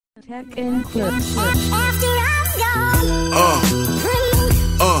Tech and clips.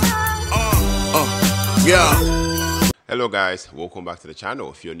 Yeah. Hello guys, welcome back to the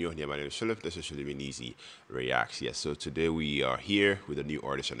channel. If you're new here, my name is Philip. This is Philiminizzyvlogs. Yes, so today we are here with a new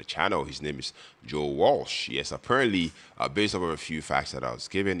artist on the channel. His name is Joe Walsh. Yes, apparently, based off of a few facts that I was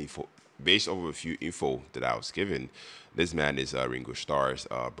given, based off of a few info that I was given, this man is Ringo Starr's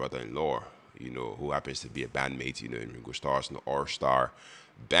brother-in-law. You know, who happens to be a bandmate, you know, in Ringo Starr's All-Star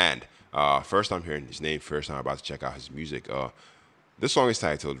band. First time hearing his name, first time about to check out his music. This song is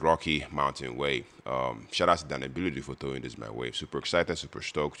titled Rocky Mountain Way. Shout out to Dan Ability for throwing this my way. Super excited, super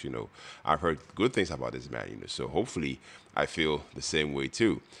stoked, you know. I've heard good things about this man, you know, so hopefully I feel the same way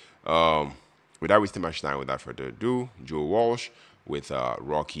too. Without wasting much time, without further ado, Joe Walsh with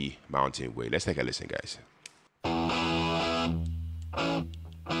Rocky Mountain Way. Let's take a listen, guys.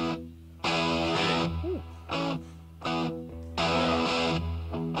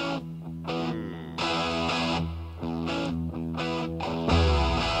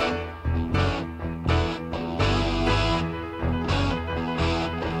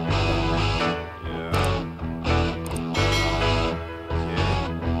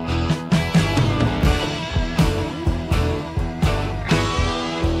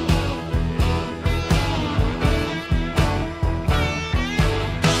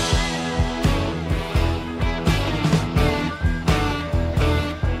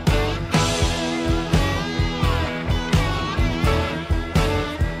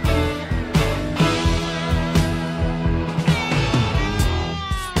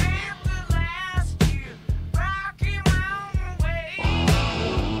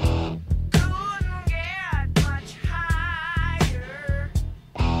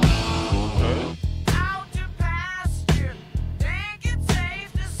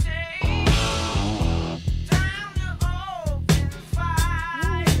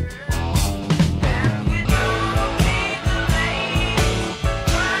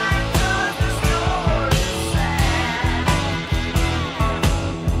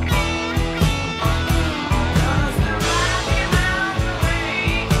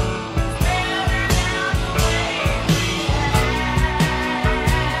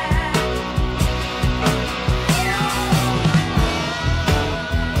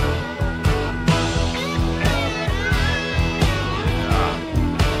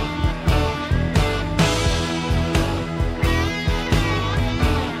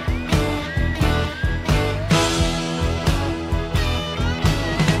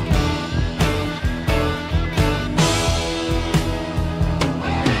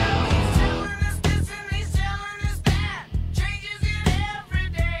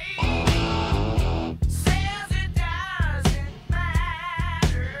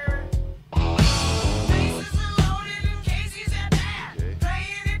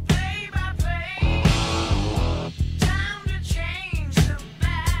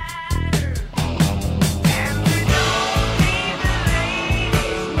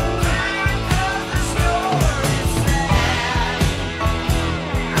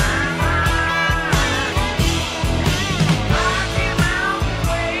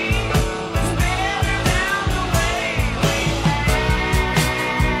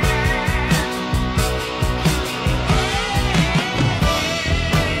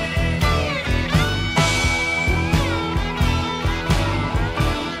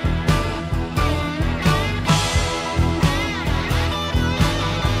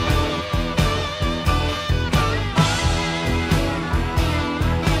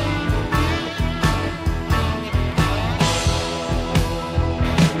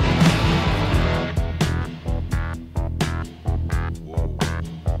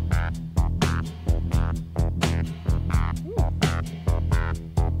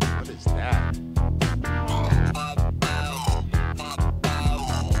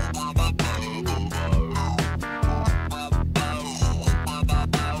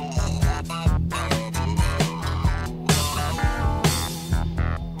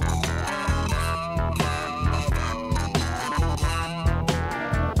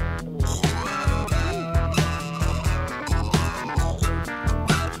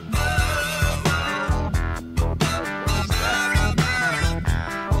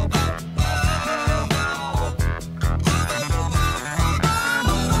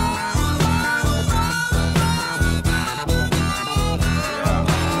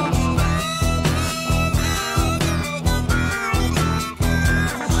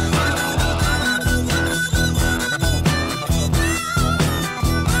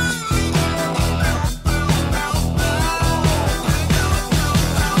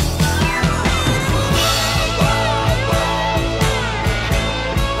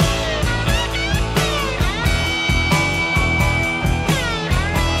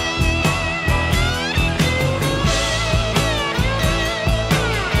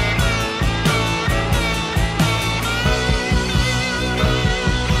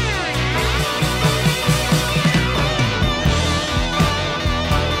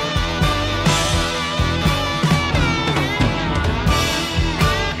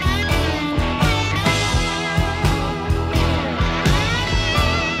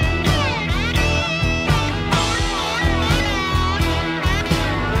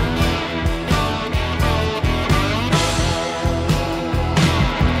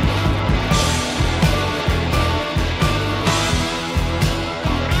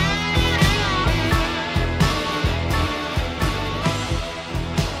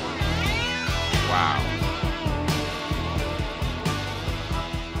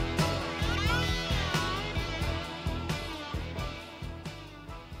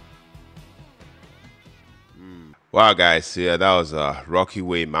 Wow, guys, so yeah, that was Rocky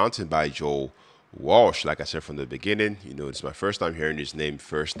Way Mountain by Joe Walsh. Like I said from the beginning, it's my first time hearing his name,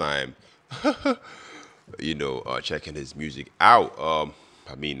 first time, checking his music out.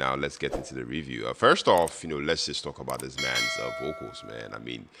 Now let's get into the review. First off, let's just talk about this man's vocals, man. I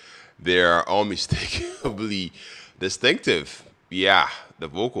mean, they're unmistakably distinctive. Yeah, the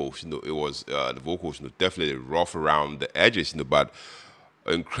vocals, it was the vocals, definitely rough around the edges, but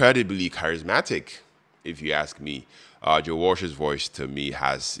incredibly charismatic, if you ask me. Joe Walsh's voice to me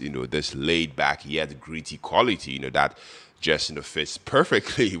has, this laid back yet gritty quality, that just, fits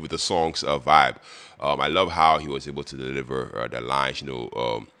perfectly with the song's vibe. I love how he was able to deliver the lines,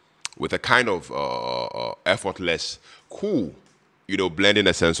 with a kind of effortless, cool, blending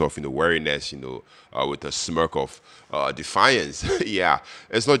a sense of wariness, with a smirk of defiance. Yeah,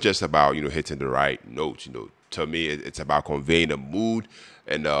 it's not just about hitting the right notes. To me, it's about conveying a mood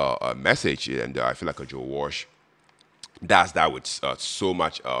and a message. And I feel like a Joe Walsh does that with so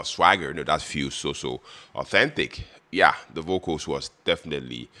much swagger. That feels so authentic. Yeah, the vocals was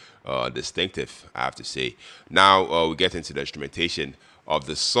definitely distinctive, I have to say. Now we get into the instrumentation of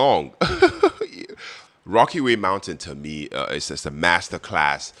the song. Rocky Way Mountain to me is just a master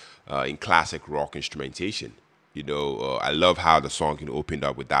class in classic rock instrumentation. I love how the song opened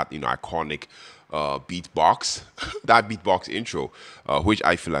up with that iconic beatbox, that beatbox intro, which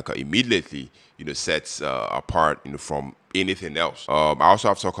I feel like immediately sets apart from anything else. I also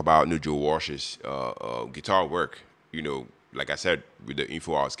have to talk about Joe Walsh's guitar work. Like I said, with the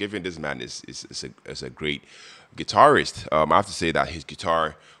info I was given, this man is a great guitarist. I have to say that his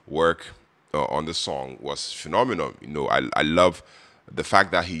guitar work on the song was phenomenal. I love the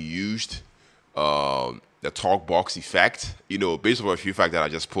fact that he used the talk box effect, based on a few facts that I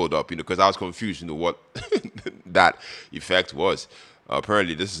just pulled up, because I was confused, what that effect was.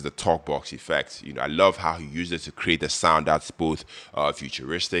 Apparently, this is the talk box effect. I love how he used it to create a sound that's both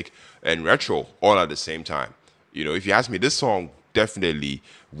futuristic and retro all at the same time. If you ask me, this song definitely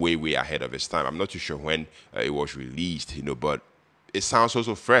way ahead of its time. I'm not too sure when it was released, but it sounds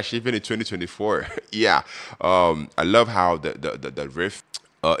so fresh even in 2024. Yeah, I love how the riff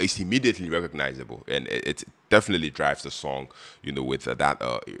is immediately recognizable, and it definitely drives the song, with that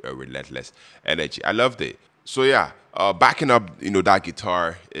relentless energy. I loved it. So yeah, backing up, that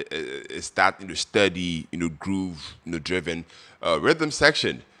guitar is that steady, groove, driven rhythm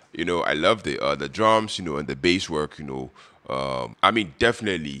section. I loved it. The drums, and the bass work,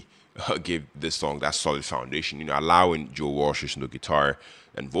 definitely give this song that solid foundation. Allowing Joe Walsh's guitar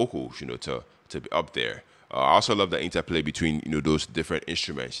and vocals, to be up there. I also love the interplay between those different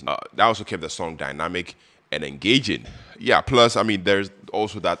instruments. That also kept the song dynamic and engaging. Yeah. Plus, there's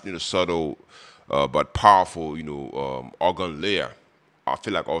also that subtle but powerful organ layer. I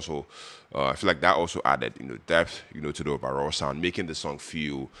feel like that also added depth to the overall sound, making the song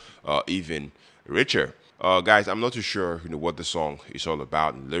feel even richer. Guys, I'm not too sure what the song is all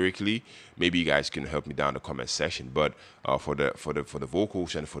about lyrically. Maybe you guys can help me down in the comment section. But for the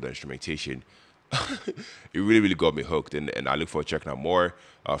vocals and for the instrumentation, it really got me hooked, and I look forward to checking out more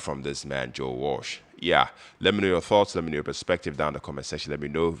from this man Joe Walsh. Yeah, let me know your thoughts, let me know your perspective down in the comment section. Let me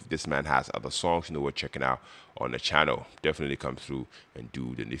know if this man has other songs worth checking out on the channel. Definitely come through and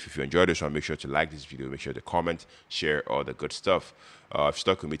do it. And if you enjoyed this one, make sure to like this video, make sure to comment, share all the good stuff. If you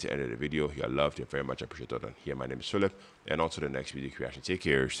stuck with me to the end of the video, you're loved, you're very much appreciated. Here, my name is Philip, and on to the next video creation. Take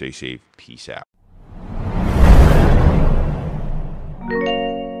care, stay safe, peace out.